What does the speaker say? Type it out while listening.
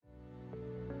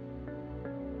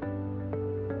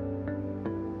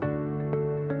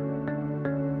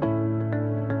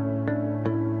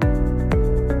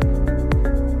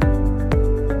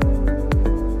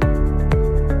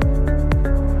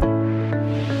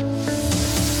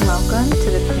welcome to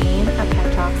the Queen of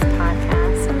Pep Talks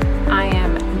podcast. I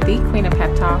am the Queen of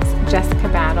Pep Talks, Jessica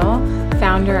Battle,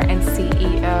 founder and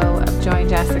CEO of Join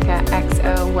Jessica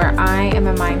XO, where I am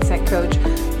a mindset coach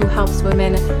who helps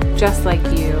women just like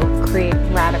you create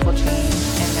radical change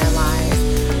in their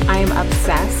lives. I am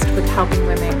obsessed with helping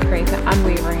women create the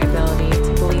unwavering ability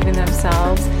to believe in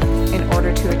themselves in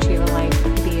order to achieve a life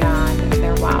beyond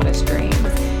their wildest dreams.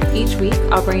 Each week,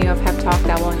 I'll bring you a pep talk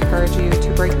that will encourage you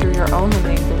to break through your own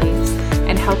limiting beliefs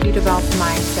and help you develop a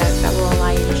mindset that will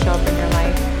allow you to show up in your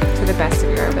life to the best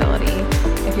of your ability.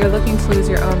 If you're looking to lose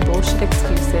your own bullshit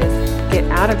excuses, get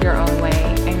out of your own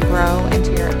way, and grow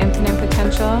into your infinite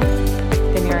potential,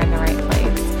 then you're in the right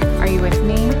place. Are you with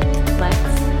me?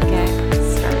 Let's get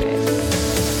started.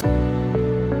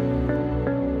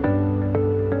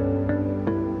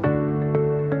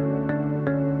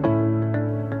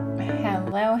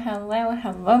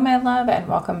 Hello, my love, and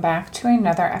welcome back to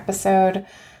another episode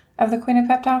of the Queen of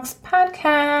Pep Talks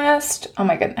podcast. Oh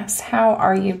my goodness, how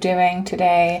are you doing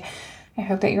today? I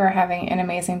hope that you are having an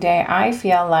amazing day. I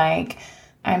feel like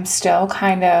I'm still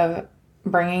kind of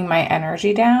bringing my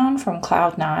energy down from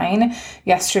cloud 9.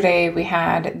 Yesterday, we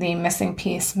had the Missing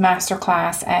Piece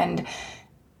Masterclass, and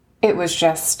it was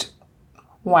just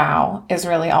wow is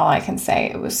really all I can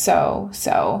say. It was so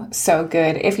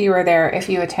good. If you were there, if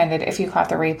you attended, if you caught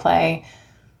the replay,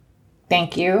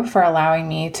 thank you for allowing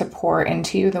me to pour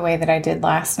into you the way that I did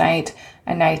last night,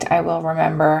 a night I will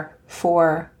remember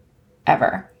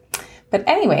forever. But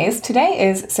anyways, today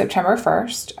is September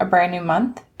 1st, a brand new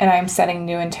month, and I'm setting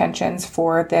new intentions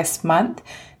for this month,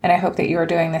 and I hope that you are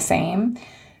doing the same.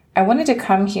 I wanted to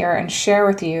come here and share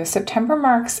with you, September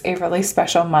marks a really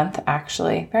special month,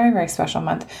 actually, very special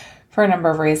month for a number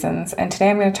of reasons. And today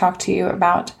I'm going to talk to you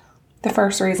about the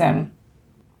first reason.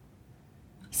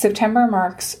 September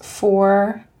marks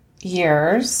 4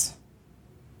 years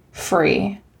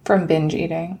free from binge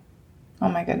eating. Oh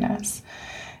my goodness.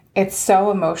 It's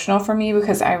so emotional for me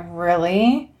because I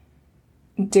really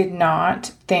did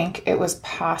not think it was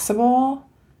possible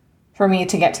for me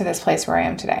to get to this place where I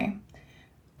am today.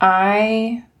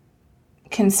 I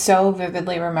can so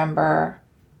vividly remember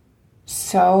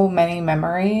so many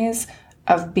memories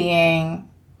of being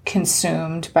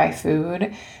consumed by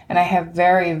food, and I have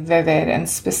very vivid and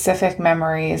specific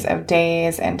memories of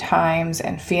days and times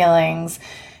and feelings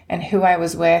and who I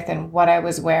was with and what I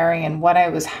was wearing and what I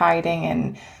was hiding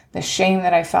and the shame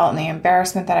that I felt and the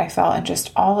embarrassment that I felt and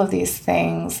just all of these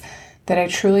things that I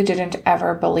truly didn't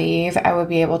ever believe I would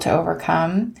be able to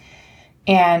overcome.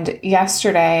 And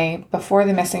yesterday, before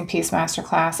the Missing Piece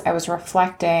Masterclass, I was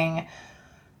reflecting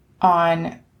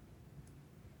on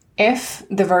if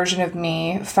the version of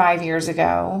me 5 years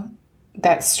ago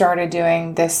that started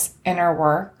doing this inner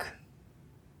work,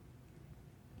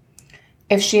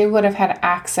 if she would have had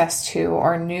access to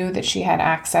or knew that she had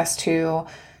access to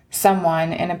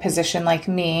someone in a position like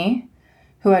me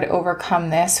who had overcome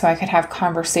this, who I could have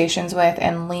conversations with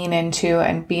and lean into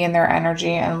and be in their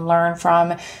energy and learn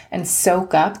from and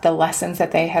soak up the lessons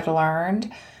that they had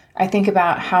learned, I think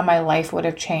about how my life would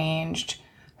have changed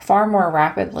far more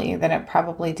rapidly than it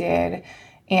probably did.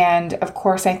 And of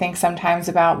course, I think sometimes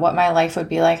about what my life would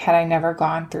be like had I never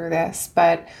gone through this.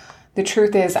 But the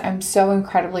truth is, I'm so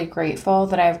incredibly grateful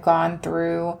that I've gone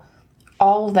through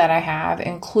all that I have,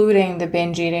 including the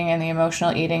binge eating and the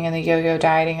emotional eating and the yo-yo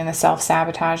dieting and the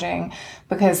self-sabotaging,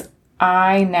 because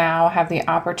I now have the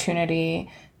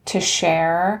opportunity to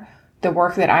share the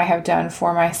work that I have done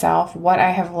for myself, what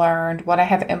I have learned, what I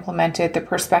have implemented, the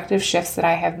perspective shifts that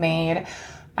I have made.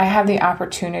 I have the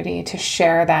opportunity to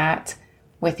share that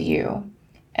with you.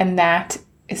 And that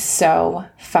is so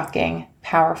fucking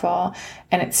powerful.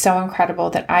 And it's so incredible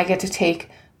that I get to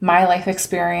take my life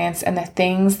experience and the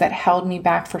things that held me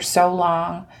back for so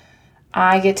long,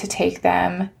 I get to take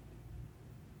them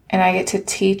and I get to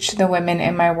teach the women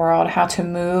in my world how to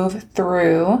move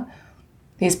through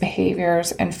these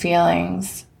behaviors and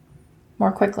feelings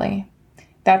more quickly.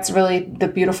 That's really the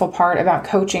beautiful part about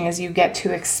coaching, is you get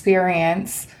to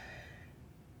experience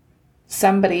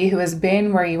somebody who has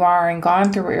been where you are and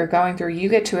gone through what you're going through. You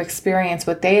get to experience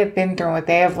what they have been through, what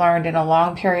they have learned in a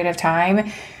long period of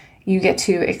time. You get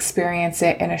to experience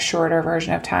it in a shorter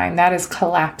version of time. That is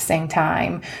collapsing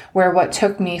time, where what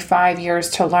took me 5 years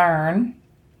to learn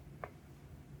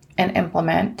and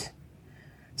implement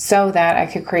so that I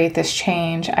could create this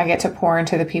change, I get to pour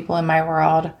into the people in my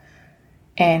world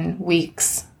in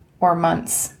weeks or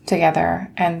months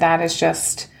together. And that is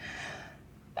just,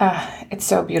 it's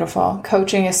so beautiful.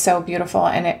 Coaching is so beautiful.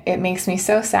 And it makes me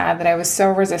so sad that I was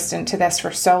so resistant to this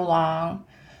for so long.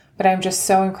 But I'm just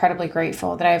so incredibly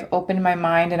grateful that I've opened my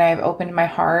mind and I have opened my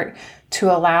heart to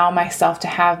allow myself to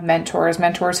have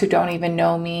mentors who don't even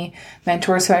know me,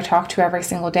 mentors who I talk to every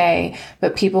single day,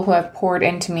 but people who have poured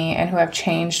into me and who have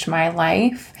changed my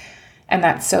life. And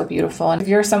that's so beautiful. And if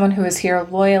you're someone who is here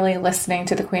loyally listening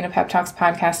to the Queen of Pep Talks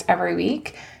podcast every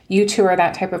week, you too are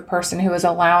that type of person who is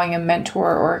allowing a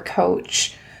mentor or a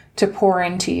coach to pour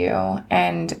into you.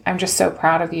 And I'm just so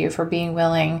proud of you for being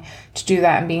willing to do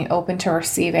that and being open to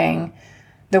receiving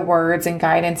the words and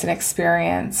guidance and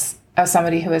experience of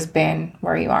somebody who has been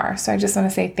where you are. So I just want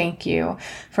to say thank you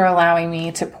for allowing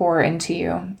me to pour into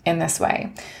you in this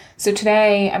way. So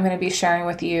today I'm going to be sharing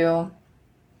with you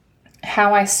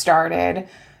how I started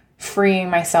freeing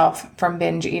myself from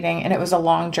binge eating. And it was a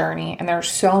long journey. And there's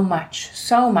so much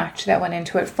that went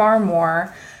into it, far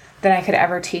more than I could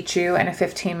ever teach you in a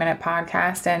 15-minute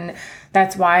podcast. And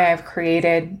that's why I've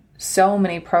created so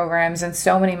many programs and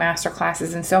so many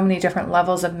masterclasses and so many different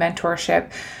levels of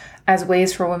mentorship as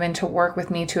ways for women to work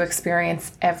with me to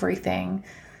experience everything.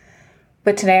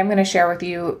 But today I'm going to share with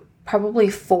you probably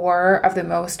 4 of the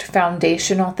most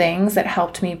foundational things that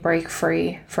helped me break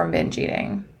free from binge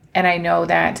eating. And I know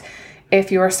that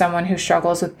if you are someone who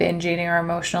struggles with binge eating or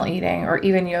emotional eating or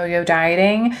even yo-yo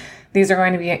dieting, these are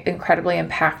going to be incredibly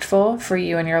impactful for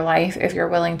you in your life if you're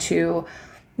willing to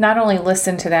not only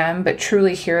listen to them, but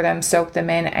truly hear them, soak them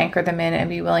in, anchor them in, and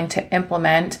be willing to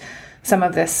implement some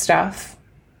of this stuff.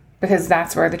 Because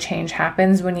that's where the change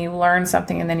happens, when you learn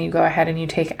something and then you go ahead and you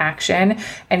take action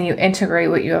and you integrate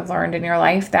what you have learned in your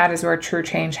life. That is where true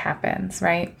change happens,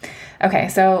 right? Okay,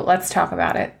 so let's talk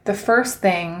about it. The first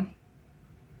thing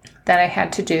that I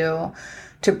had to do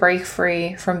to break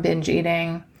free from binge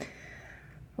eating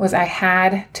was I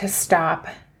had to stop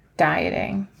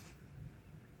dieting.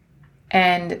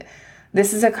 And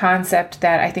this is a concept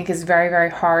that I think is very, very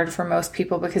hard for most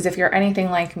people, because if you're anything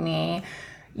like me,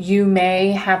 you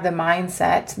may have the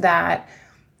mindset that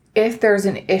if there's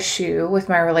an issue with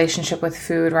my relationship with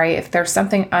food, right? If there's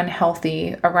something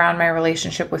unhealthy around my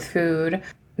relationship with food,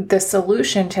 the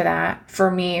solution to that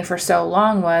for me for so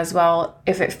long was, well,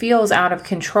 if it feels out of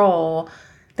control,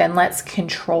 then let's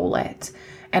control it.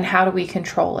 And how do we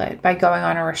control it? By going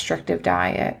on a restrictive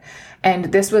diet. And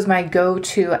this was my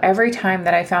go-to every time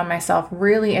that I found myself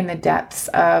really in the depths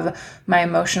of my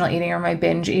emotional eating or my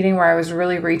binge eating, where I was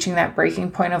really reaching that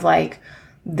breaking point of like,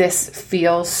 this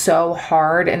feels so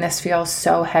hard and this feels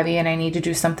so heavy and I need to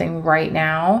do something right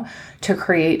now to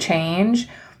create change.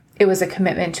 It was a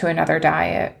commitment to another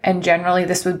diet. And generally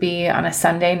this would be on a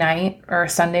Sunday night or a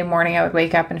Sunday morning. I would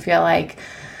wake up and feel like,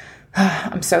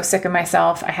 I'm so sick of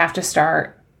myself. I have to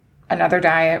start another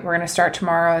diet. We're going to start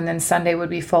tomorrow. And then Sunday would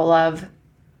be full of,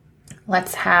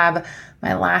 let's have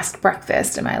my last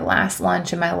breakfast and my last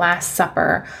lunch and my last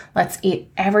supper. Let's eat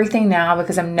everything now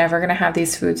because I'm never going to have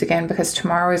these foods again, because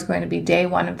tomorrow is going to be day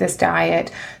 1 of this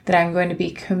diet that I'm going to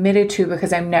be committed to,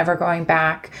 because I'm never going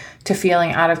back to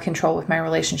feeling out of control with my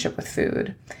relationship with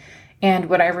food. And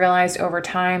what I realized over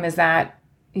time is that,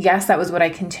 yes, that was what I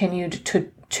continued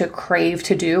to crave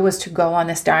to do, was to go on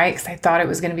this diet because I thought it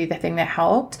was going to be the thing that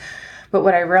helped. But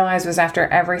what I realized was after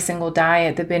every single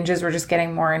diet, the binges were just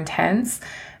getting more intense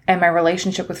and my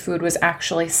relationship with food was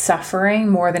actually suffering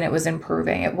more than it was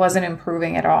improving. It wasn't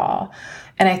improving at all.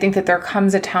 And I think that there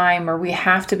comes a time where we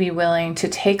have to be willing to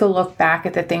take a look back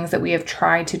at the things that we have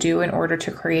tried to do in order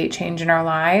to create change in our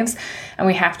lives. And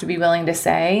we have to be willing to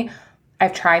say,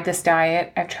 I've tried this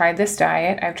diet, I've tried this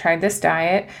diet, I've tried this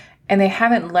diet, and they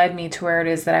haven't led me to where it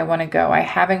is that I want to go. I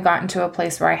haven't gotten to a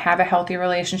place where I have a healthy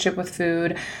relationship with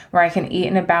food, where I can eat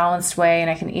in a balanced way and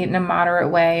I can eat in a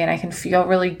moderate way and I can feel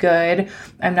really good.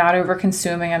 I'm not over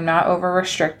consuming. I'm not over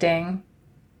restricting.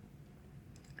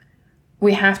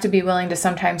 We have to be willing to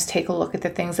sometimes take a look at the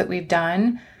things that we've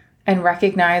done and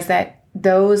recognize that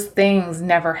those things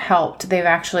never helped. They've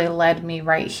actually led me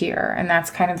right here. And that's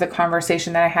kind of the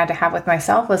conversation that I had to have with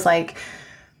myself, was like,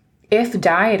 if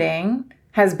dieting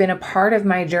has been a part of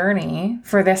my journey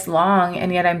for this long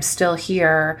and yet I'm still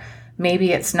here,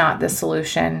 maybe it's not the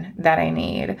solution that I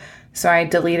need. So I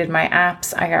deleted my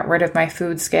apps. I got rid of my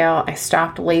food scale. I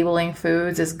stopped labeling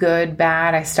foods as good,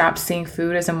 bad. I stopped seeing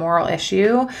food as a moral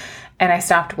issue, and I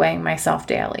stopped weighing myself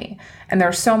daily. And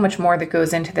there's so much more that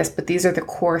goes into this, but these are the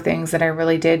core things that I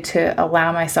really did to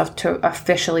allow myself to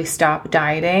officially stop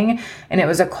dieting. And it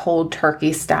was a cold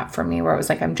turkey stop for me, where it was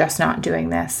like, I'm just not doing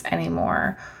this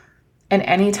anymore. And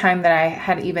anytime that I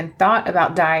had even thought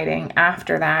about dieting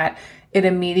after that, it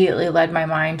immediately led my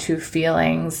mind to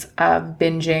feelings of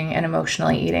binging and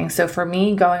emotionally eating. So for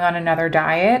me, going on another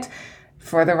diet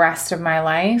for the rest of my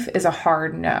life is a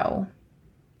hard no.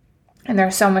 And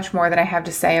there's so much more that I have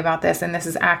to say about this. And this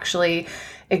is actually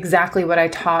exactly what I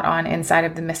taught on inside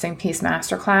of the Missing Piece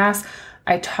Masterclass.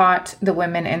 I taught the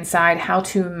women inside how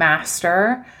to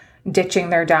master ditching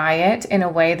their diet in a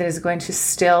way that is going to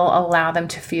still allow them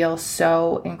to feel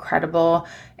so incredible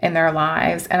in their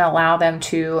lives and allow them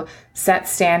to set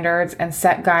standards and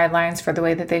set guidelines for the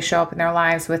way that they show up in their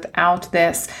lives without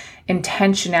this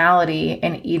intentionality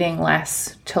in eating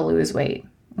less to lose weight.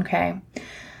 Okay.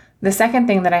 The second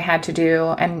thing that I had to do,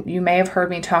 and you may have heard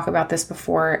me talk about this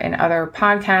before in other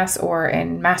podcasts or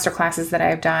in masterclasses that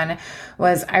I've done,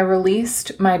 was I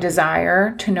released my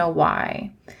desire to know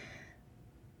why.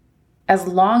 As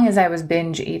long as I was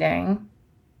binge eating,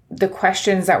 the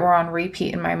questions that were on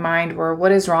repeat in my mind were,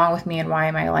 what is wrong with me and why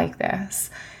am I like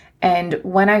this? And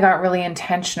when I got really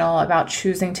intentional about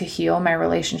choosing to heal my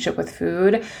relationship with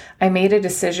food, I made a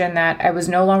decision that I was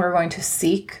no longer going to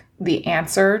seek the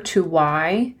answer to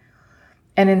why.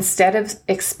 And instead of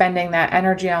expending that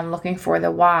energy on looking for the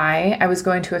why, I was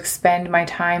going to expend my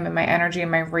time and my energy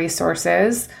and my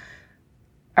resources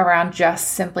around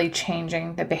just simply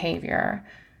changing the behavior.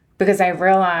 Because I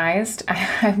realized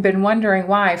I've been wondering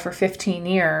why for 15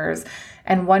 years,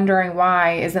 and wondering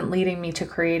why isn't leading me to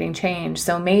creating change.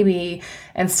 So maybe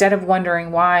instead of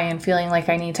wondering why and feeling like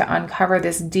I need to uncover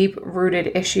this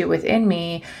deep-rooted issue within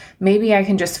me, maybe I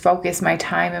can just focus my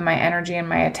time and my energy and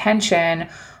my attention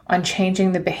on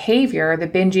changing the behavior, the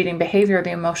binge eating behavior,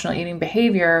 the emotional eating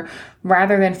behavior,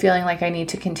 rather than feeling like I need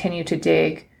to continue to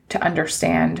dig to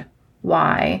understand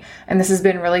why. And this has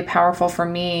been really powerful for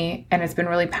me. And it's been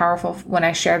really powerful when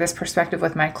I share this perspective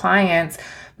with my clients,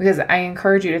 because I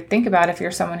encourage you to think about, if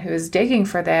you're someone who is digging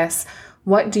for this,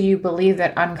 what do you believe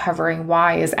that uncovering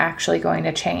why is actually going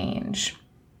to change?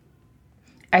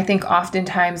 I think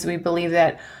oftentimes we believe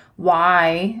that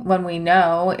why, when we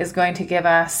know, is going to give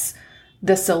us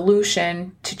the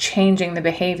solution to changing the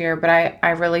behavior. But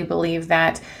I really believe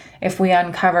that if we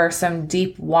uncover some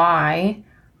deep why,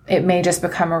 it may just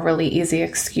become a really easy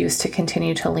excuse to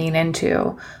continue to lean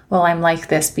into, well, I'm like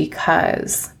this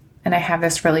because, and I have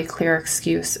this really clear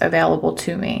excuse available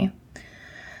to me.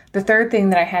 The third thing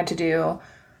that I had to do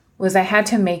was I had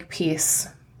to make peace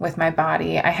with my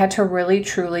body. I had to really,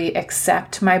 truly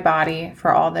accept my body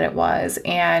for all that it was.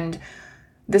 And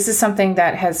this is something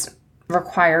that has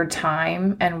required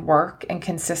time and work and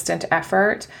consistent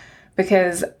effort,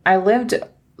 because I lived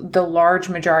the large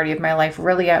majority of my life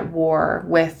really at war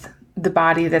with the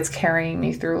body that's carrying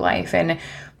me through life, and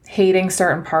hating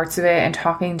certain parts of it and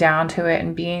talking down to it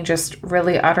and being just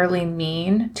really utterly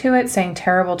mean to it, saying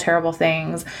terrible, terrible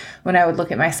things when I would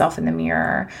look at myself in the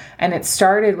mirror. And it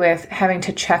started with having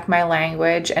to check my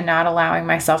language and not allowing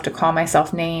myself to call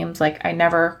myself names. Like, I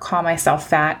never call myself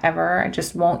fat ever. I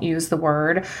just won't use the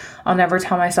word. I'll never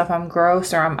tell myself I'm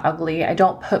gross or I'm ugly. I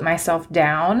don't put myself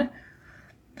down.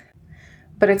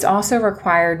 But it's also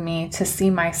required me to see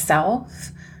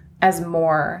myself as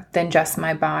more than just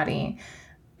my body.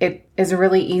 It is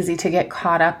really easy to get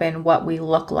caught up in what we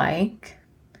look like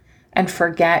and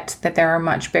forget that there are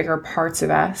much bigger parts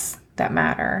of us that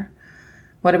matter.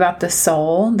 What about the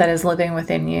soul that is living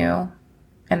within you,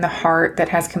 and the heart that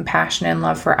has compassion and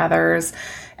love for others,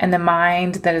 and the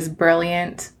mind that is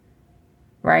brilliant,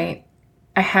 right?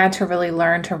 I had to really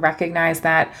learn to recognize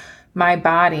that my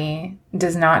body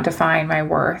does not define my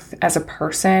worth as a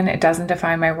person. It doesn't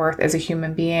define my worth as a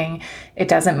human being. It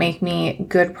doesn't make me a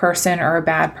good person or a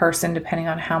bad person depending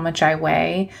on how much I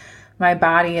weigh. My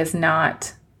body is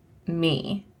not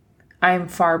me. I'm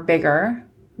far bigger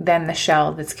than the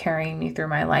shell that's carrying me through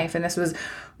my life. And this was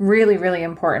really, really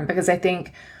important, because I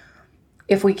think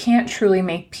if we can't truly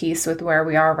make peace with where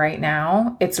we are right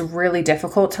now, it's really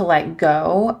difficult to let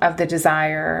go of the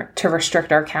desire to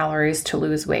restrict our calories to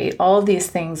lose weight. All of these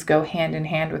things go hand in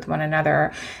hand with one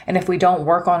another. And if we don't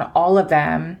work on all of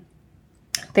them,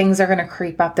 things are going to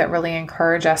creep up that really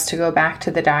encourage us to go back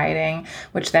to the dieting,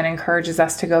 which then encourages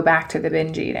us to go back to the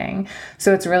binge eating.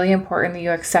 So it's really important that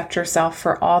you accept yourself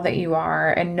for all that you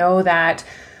are, and know that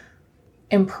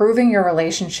improving your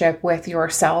relationship with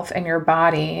yourself and your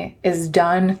body is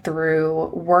done through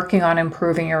working on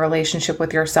improving your relationship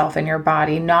with yourself and your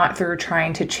body, not through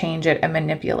trying to change it and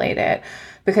manipulate it.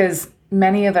 Because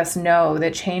many of us know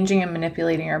that changing and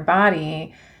manipulating your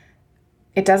body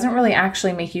it doesn't really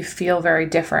actually make you feel very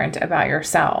different about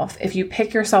yourself. If you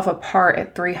pick yourself apart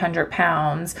at 300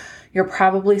 pounds, you're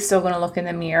probably still going to look in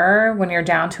the mirror when you're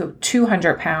down to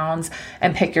 200 pounds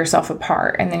and pick yourself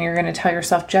apart. And then you're going to tell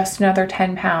yourself just another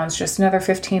 10 pounds, just another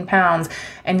 15 pounds.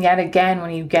 And yet again,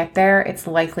 when you get there, it's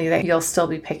likely that you'll still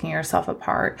be picking yourself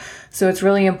apart. So it's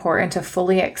really important to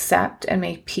fully accept and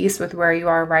make peace with where you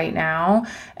are right now,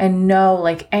 and know,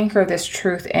 like, anchor this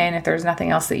truth in, if there's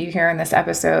nothing else that you hear in this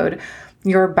episode: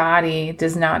 your body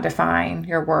does not define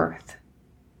your worth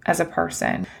as a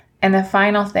person. And the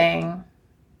final thing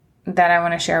that I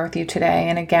want to share with you today,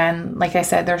 and again, like I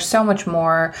said, there's so much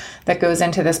more that goes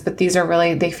into this, but these are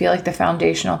really, they feel like the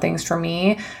foundational things for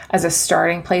me as a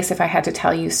starting place. If I had to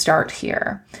tell you, start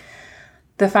here.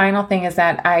 The final thing is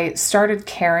that I started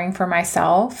caring for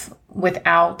myself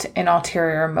without an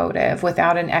ulterior motive,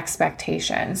 without an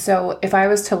expectation. So if I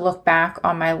was to look back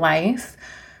on my life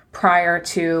prior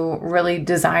to really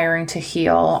desiring to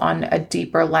heal on a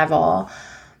deeper level,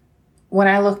 when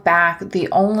I look back, the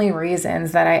only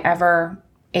reasons that I ever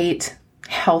ate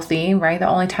healthy, right? The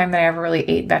only time that I ever really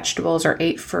ate vegetables or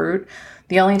ate fruit,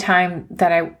 the only time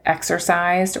that I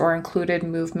exercised or included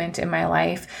movement in my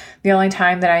life, the only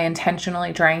time that I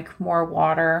intentionally drank more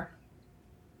water,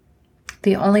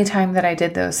 the only time that I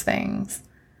did those things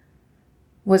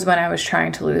was when I was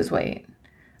trying to lose weight.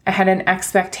 I had an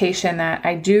expectation that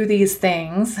I do these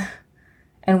things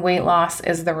and weight loss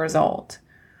is the result.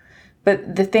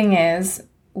 But the thing is,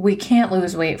 we can't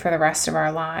lose weight for the rest of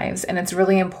our lives. And it's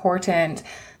really important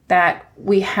that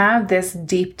we have this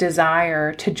deep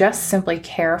desire to just simply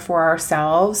care for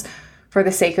ourselves for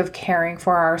the sake of caring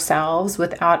for ourselves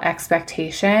without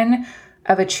expectation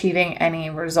of achieving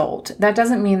any result. That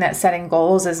doesn't mean that setting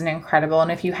goals isn't incredible.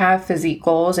 And if you have physique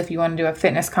goals, if you want to do a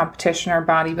fitness competition or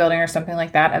bodybuilding or something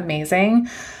like that, amazing.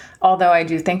 Although I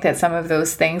do think that some of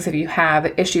those things, if you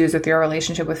have issues with your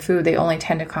relationship with food, they only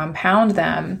tend to compound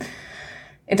them.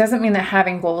 It doesn't mean that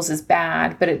having goals is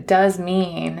bad, but it does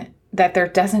mean that there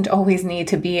doesn't always need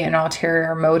to be an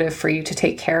ulterior motive for you to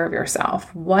take care of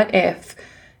yourself. What if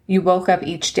you woke up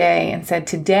each day and said,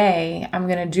 today I'm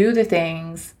going to do the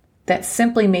things that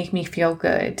simply make me feel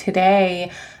good. Today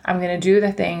I'm going to do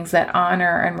the things that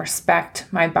honor and respect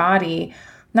my body,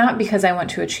 not because I want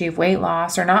to achieve weight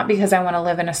loss or not because I want to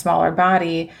live in a smaller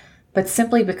body, but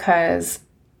simply because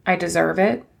I deserve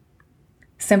it,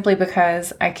 simply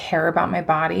because I care about my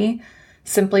body,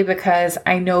 simply because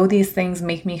I know these things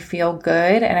make me feel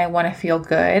good and I want to feel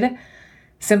good,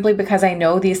 simply because I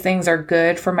know these things are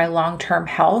good for my long-term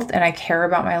health and I care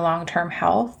about my long-term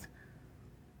health.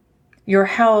 Your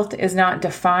health is not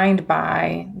defined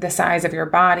by the size of your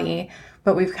body,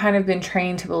 but we've kind of been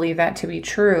trained to believe that to be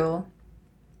true.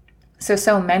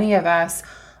 So many of us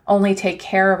only take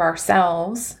care of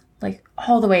ourselves, like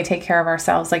all the way take care of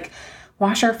ourselves, like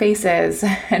wash our faces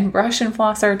and brush and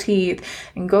floss our teeth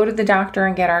and go to the doctor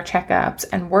and get our checkups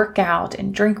and work out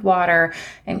and drink water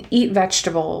and eat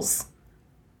vegetables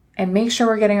and make sure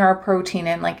we're getting our protein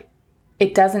in. Like,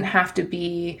 it doesn't have to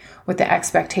be with the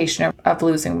expectation of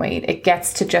losing weight. It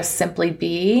gets to just simply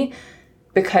be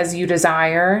because you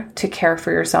desire to care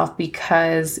for yourself,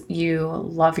 because you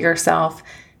love yourself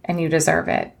and you deserve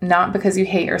it. Not because you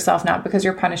hate yourself, not because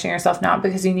you're punishing yourself, not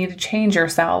because you need to change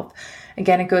yourself.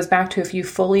 Again, it goes back to, if you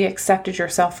fully accepted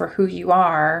yourself for who you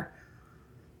are,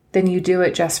 then you do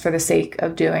it just for the sake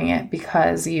of doing it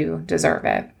because you deserve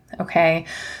it. Okay.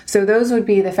 So those would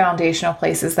be the foundational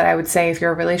places that I would say, if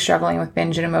you're really struggling with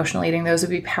binge and emotional eating, those would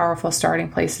be powerful starting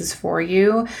places for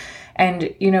you.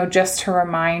 And, just to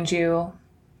remind you,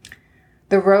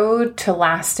 the road to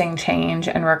lasting change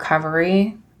and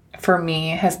recovery for me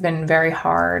has been very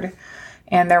hard.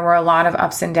 And there were a lot of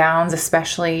ups and downs,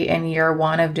 especially in year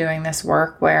one of doing this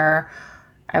work, where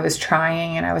I was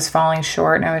trying and I was falling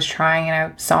short, and I was trying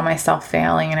and I saw myself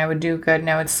failing, and I would do good and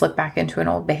I would slip back into an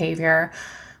old behavior.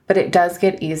 But it does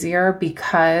get easier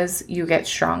because you get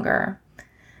stronger.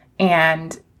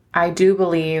 And I do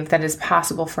believe that it's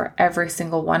possible for every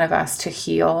single one of us to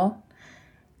heal.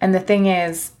 And the thing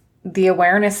is, the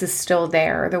awareness is still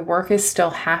there. The work is still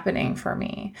happening for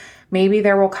me. Maybe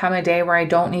there will come a day where I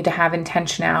don't need to have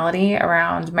intentionality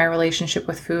around my relationship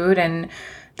with food, and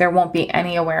there won't be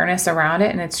any awareness around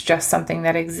it, and it's just something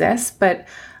that exists. But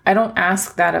I don't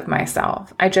ask that of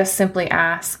myself. I just simply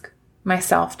ask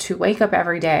myself to wake up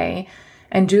every day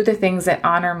and do the things that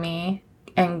honor me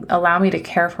and allow me to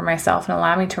care for myself and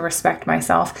allow me to respect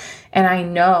myself. And I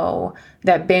know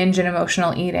that binge and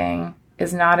emotional eating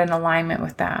is not in alignment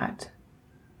with that.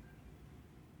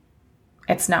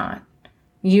 It's not.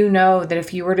 You know that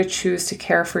if you were to choose to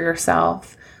care for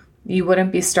yourself, you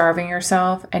wouldn't be starving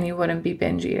yourself and you wouldn't be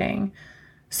binge eating.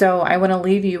 So I want to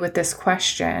leave you with this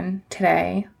question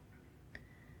today.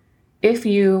 If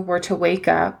you were to wake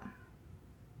up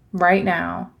right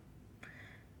now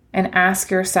and ask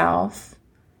yourself,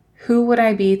 who would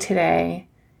I be today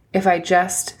if I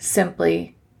just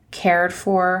simply cared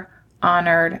for,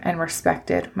 honored, and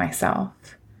respected myself?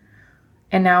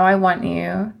 And now I want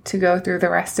you to go through the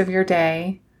rest of your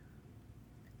day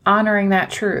honoring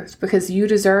that truth, because you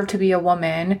deserve to be a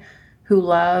woman who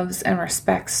loves and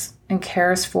respects and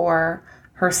cares for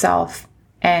herself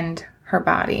and her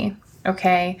body.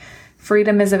 Okay?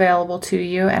 Freedom is available to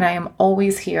you, and I am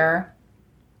always here.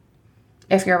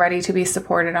 If you're ready to be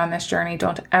supported on this journey,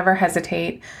 don't ever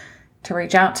hesitate to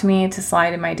reach out to me, to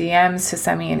slide in my DMs, to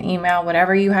send me an email,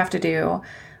 whatever you have to do.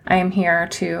 I am here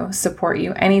to support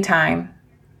you anytime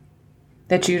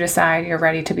that you decide you're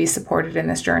ready to be supported in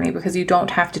this journey, because you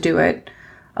don't have to do it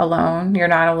alone. You're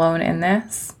not alone in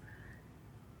this.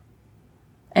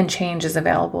 And change is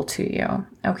available to you.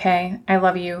 Okay? I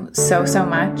love you so, so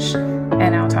much.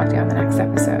 And I'll talk to you on the next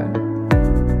episode.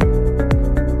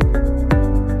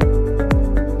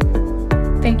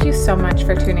 Thank you so much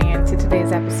for tuning in to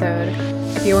today's episode.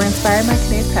 If you were inspired by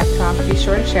today's pep talk, be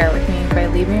sure to share it with me by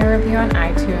leaving a review on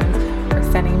iTunes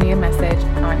or sending me a message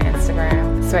on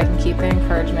Instagram so I can keep the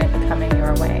encouragement coming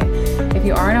your way. If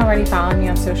you aren't already following me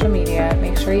on social media,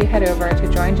 make sure you head over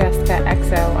to Join Jessica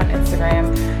XO on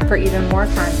Instagram for even more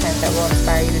content that will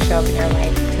inspire you to show up in your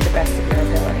life to the best of your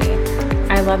ability.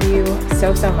 I love you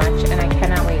so, so much, and I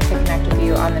cannot wait to connect with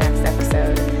you on the next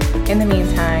episode. In the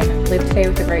meantime, live today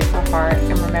with a grateful heart,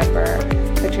 and remember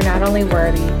that you're not only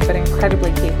worthy, but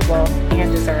incredibly capable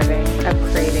and deserving of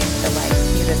creating the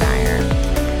life you desire.